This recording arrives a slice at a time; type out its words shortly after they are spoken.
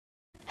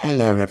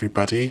Hello,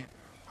 everybody.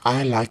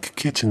 I like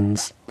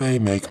kittens. They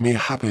make me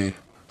happy.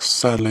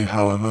 Sadly,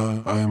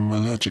 however, I am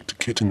allergic to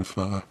kitten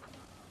fur.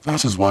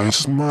 That is why it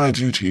is my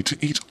duty to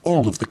eat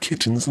all of the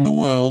kittens in the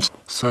world.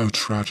 So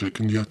tragic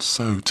and yet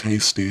so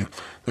tasty.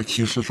 Their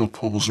cute little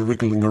paws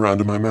wriggling around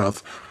in my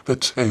mouth, their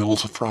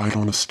tails fried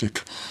on a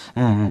stick.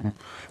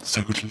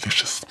 So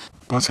delicious.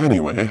 But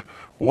anyway,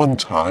 one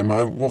time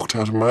I walked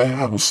out of my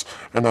house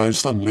and I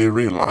suddenly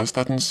realized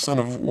that instead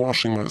of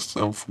washing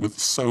myself with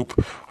soap,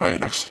 I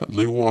had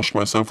accidentally washed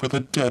myself with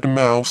a dead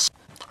mouse.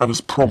 I was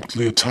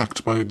promptly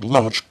attacked by a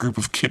large group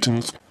of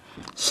kittens.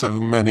 So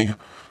many,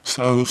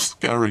 so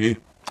scary.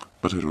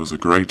 But it was a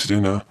great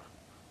dinner.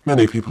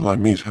 Many people I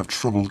meet have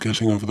trouble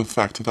getting over the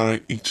fact that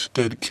I eat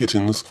dead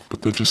kittens,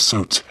 but they're just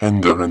so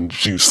tender and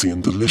juicy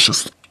and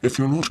delicious. If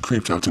you're not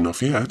creeped out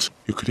enough yet,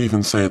 you could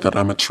even say that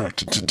I'm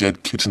attracted to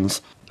dead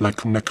kittens, like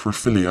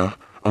necrophilia,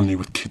 only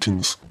with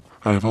kittens.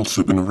 I have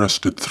also been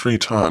arrested 3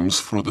 times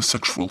for the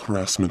sexual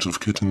harassment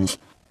of kittens.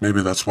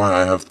 Maybe that's why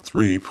I have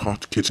 3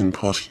 part kitten,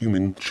 part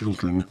human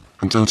children.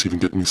 And don't even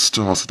get me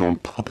started on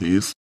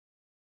puppies.